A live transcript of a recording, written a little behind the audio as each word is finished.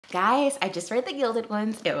Guys, I just read The Gilded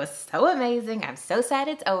Ones. It was so amazing. I'm so sad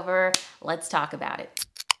it's over. Let's talk about it.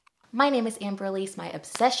 My name is Alise. My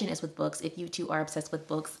obsession is with books. If you too are obsessed with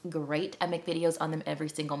books, great. I make videos on them every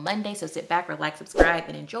single Monday, so sit back, relax, subscribe,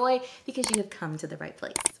 and enjoy because you have come to the right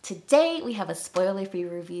place. Today, we have a spoiler-free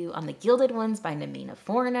review on The Gilded Ones by Namina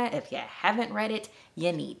Forna. If you haven't read it,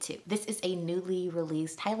 you need to. This is a newly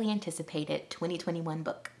released, highly anticipated 2021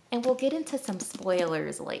 book. And we'll get into some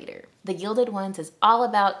spoilers later. The Gilded Ones is all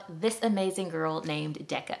about this amazing girl named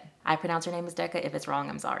Decca. I pronounce her name as Decca. If it's wrong,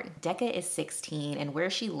 I'm sorry. Decca is 16, and where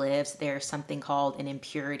she lives, there's something called an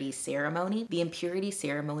impurity ceremony. The impurity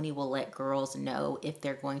ceremony will let girls know if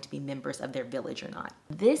they're going to be members of their village or not.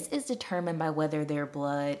 This is determined by whether their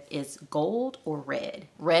blood is gold or red.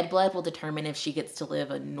 Red blood will determine if she gets to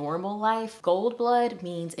live a normal life. Gold blood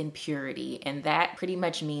means impurity, and that pretty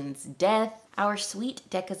much means death. Our sweet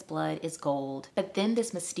Decca's blood is gold, but then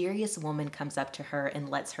this mysterious woman comes up to her and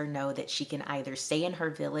lets her know that she can either stay in her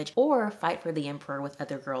village or fight for the emperor with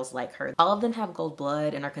other girls like her. All of them have gold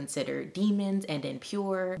blood and are considered demons and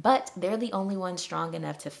impure, but they're the only ones strong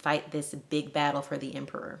enough to fight this big battle for the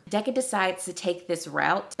emperor. Decca decides to take this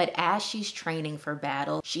route, but as she's training for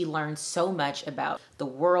battle, she learns so much about the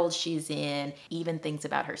world she's in, even things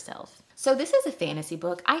about herself. So this is a fantasy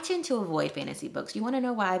book. I tend to avoid fantasy books. You want to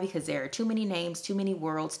know why? Because there are too many names, too many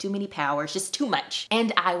worlds, too many powers, just too much.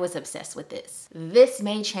 And I was obsessed with this. This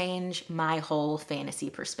may change my whole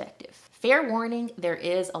fantasy perspective. Fair warning, there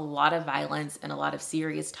is a lot of violence and a lot of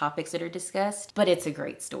serious topics that are discussed, but it's a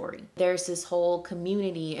great story. There's this whole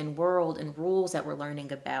community and world and rules that we're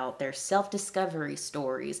learning about. There's self-discovery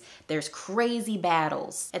stories. There's crazy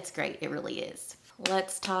battles. It's great, it really is.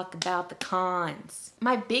 Let's talk about the cons.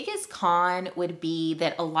 My biggest con would be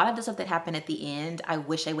that a lot of the stuff that happened at the end, I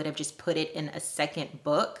wish I would have just put it in a second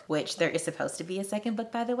book, which there is supposed to be a second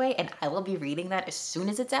book, by the way, and I will be reading that as soon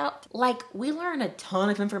as it's out. Like, we learn a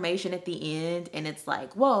ton of information at the end, and it's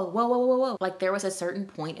like, whoa, whoa, whoa, whoa, whoa. Like, there was a certain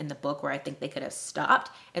point in the book where I think they could have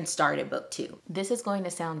stopped and started book 2. This is going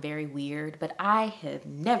to sound very weird, but I have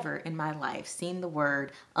never in my life seen the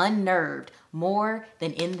word unnerved more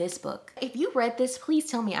than in this book. If you read this,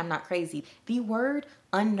 please tell me I'm not crazy. The word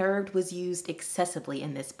unnerved was used excessively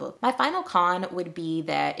in this book. My final con would be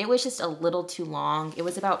that it was just a little too long. It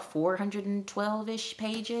was about 412-ish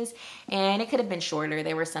pages, and it could have been shorter.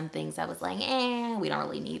 There were some things I was like, we don't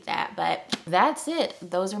really need that, but that's it.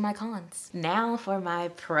 Those are my cons. Now for my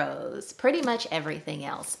pros. Pretty much everything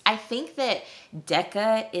else. I think that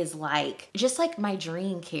Decca is just like my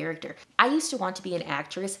dream character. I used to want to be an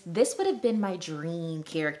actress. This would have been my dream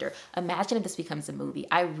character. Imagine if this becomes a movie.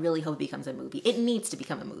 I really hope it becomes a movie. It needs to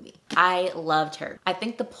become a movie. I loved her. I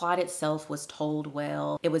think the plot itself was told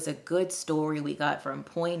well. It was a good story. We got from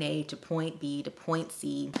point A to point B to point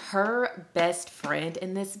C. Her best friend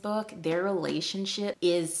in this book, their relationship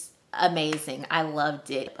is amazing. I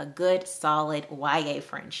loved it. A good, solid YA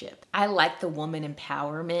friendship. I like the woman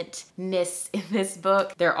empowerment-ness in this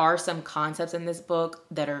book. There are some concepts in this book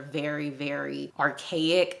that are very, very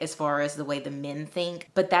archaic as far as the way the men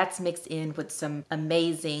think, but that's mixed in with some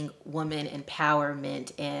amazing woman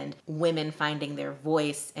empowerment and women finding their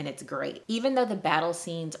voice, and it's great. Even though the battle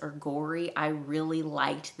scenes are gory, I really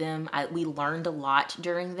liked them. We learned a lot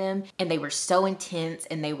during them, and they were so intense,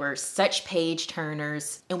 and they were such page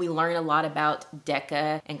turners, and we learn a lot about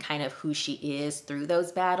Decca and kind of who she is through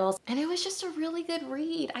those battles. And it was just a really good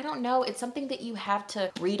read. I don't know. It's something that you have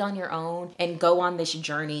to read on your own and go on this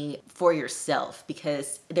journey for yourself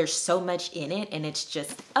because there's so much in it and it's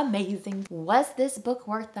just amazing. Was this book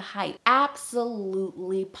worth the hype?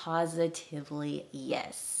 Absolutely, positively,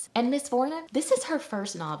 yes. And Miss Forna, this is her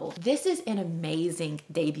first novel. This is an amazing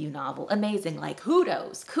debut novel. Amazing, like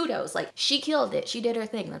kudos. Like she killed it. She did her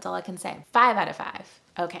thing. That's all I can say. 5 out of 5.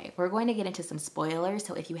 Okay, we're going to get into some spoilers,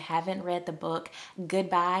 so if you haven't read the book,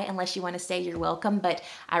 goodbye. Unless you want to stay, you're welcome, but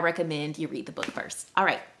I recommend you read the book first. All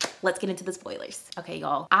right, let's get into the spoilers. Okay,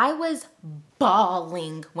 y'all, I was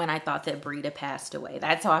bawling when I thought that Brita passed away.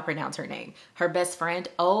 That's how I pronounce her name. Her best friend,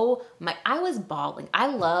 oh my, I was bawling. I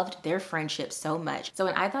loved their friendship so much. So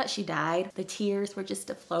when I thought she died, the tears were just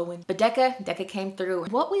a-flowing. But Decca came through.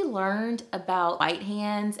 What we learned about White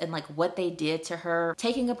Hands and like what they did to her,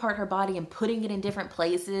 taking apart her body and putting it in different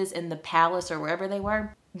places in the palace or wherever they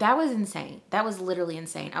were, that was insane. That was literally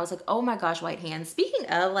insane. I was like, oh my gosh, White Hands. Speaking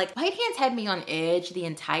of, like, White Hands had me on edge the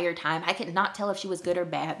entire time. I could not tell if she was good or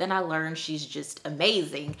bad. Then I learned she's just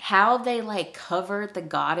amazing. How they like covered the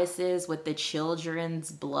goddesses with the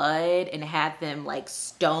children's blood and had them like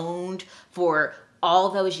stoned for all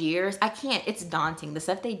those years. I can't, it's daunting. The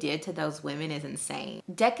stuff they did to those women is insane.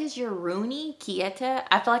 Deca's Yuruni Kieta,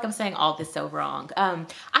 I feel like I'm saying all this so wrong.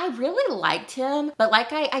 I really liked him, but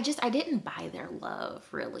like I didn't buy their love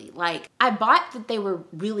really. Like I bought that they were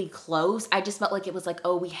really close. I just felt like it was like,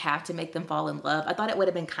 oh, we have to make them fall in love. I thought it would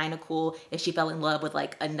have been kind of cool if she fell in love with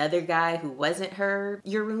like another guy who wasn't her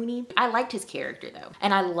Yuruni. I liked his character though.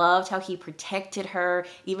 And I loved how he protected her,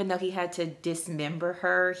 even though he had to dismember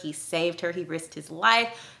her. He saved her, he risked his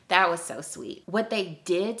life. That was so sweet. What they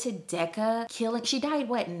did to Deca, killing, she died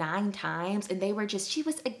what, 9 times? And they were just, she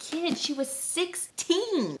was a kid. She was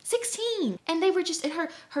 16. And they were just, and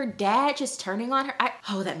her dad just turning on her.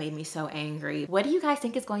 Oh, that made me so angry. What do you guys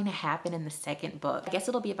think is going to happen in the second book? I guess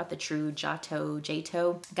it'll be about the true Jato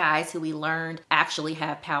guys who we learned actually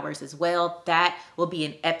have powers as well. That will be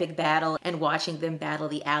an epic battle, and watching them battle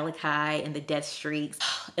the Alakai and the Death Streaks,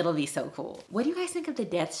 it'll be so cool. What do you guys think of the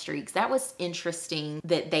Death Streaks? That was interesting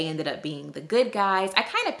that they ended up being the good guys. I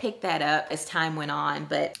kind of picked that up as time went on,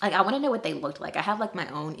 but like I want to know what they looked like. I have like my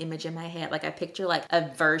own image in my head. Like I picture like a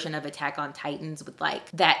version of Attack on Titans with like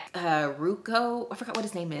that Ruko, I forgot what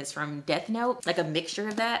his name is, from Death Note, like a mixture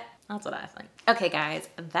of that. That's what I think. Okay guys,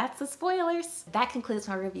 that's the spoilers. That concludes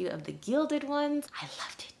my review of the Gilded Ones. I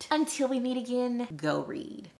loved it. Until we meet again, go read.